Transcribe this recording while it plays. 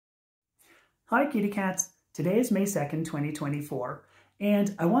Hi kitty cats! Today is May 2nd, 2024,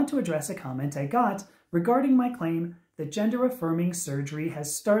 and I want to address a comment I got regarding my claim that gender-affirming surgery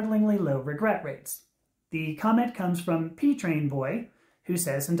has startlingly low regret rates. The comment comes from P-Train Boy, who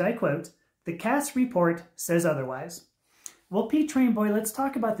says, and I quote, "The CAS report says otherwise." Well, P-Train Boy, let's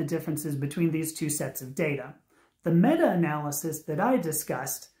talk about the differences between these two sets of data. The meta-analysis that I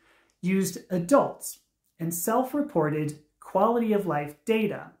discussed used adults and self-reported quality of life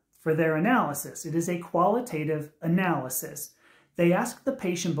data for their analysis. It is a qualitative analysis. They ask the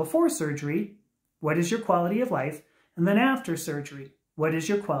patient before surgery, what is your quality of life? And then after surgery, what is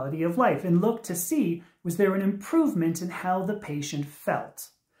your quality of life? And look to see, was there an improvement in how the patient felt?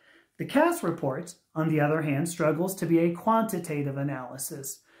 The CAS report, on the other hand, struggles to be a quantitative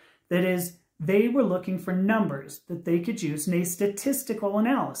analysis. That is, they were looking for numbers that they could use in a statistical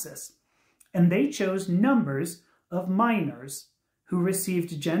analysis. And they chose numbers of minors who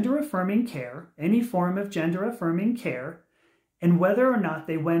received gender-affirming care, any form of gender-affirming care, and whether or not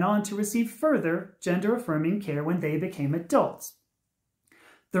they went on to receive further gender-affirming care when they became adults.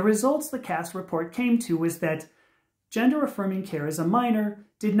 The results the CAS report came to was that gender-affirming care as a minor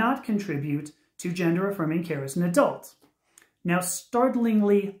did not contribute to gender-affirming care as an adult. Now,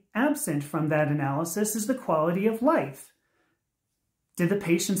 startlingly absent from that analysis is the quality of life. Did the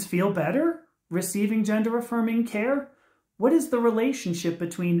patients feel better receiving gender-affirming care? What is the relationship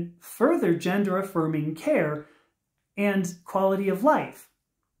between further gender-affirming care and quality of life?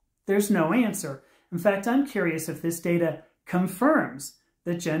 There's no answer. In fact, I'm curious if this data confirms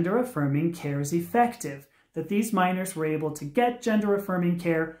that gender-affirming care is effective, that these minors were able to get gender-affirming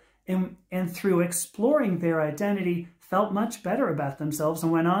care and through exploring their identity felt much better about themselves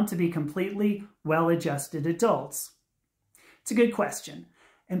and went on to be completely well-adjusted adults. It's a good question.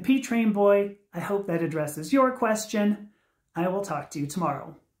 And P-Train Boy, I hope that addresses your question. I will talk to you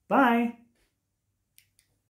tomorrow. Bye!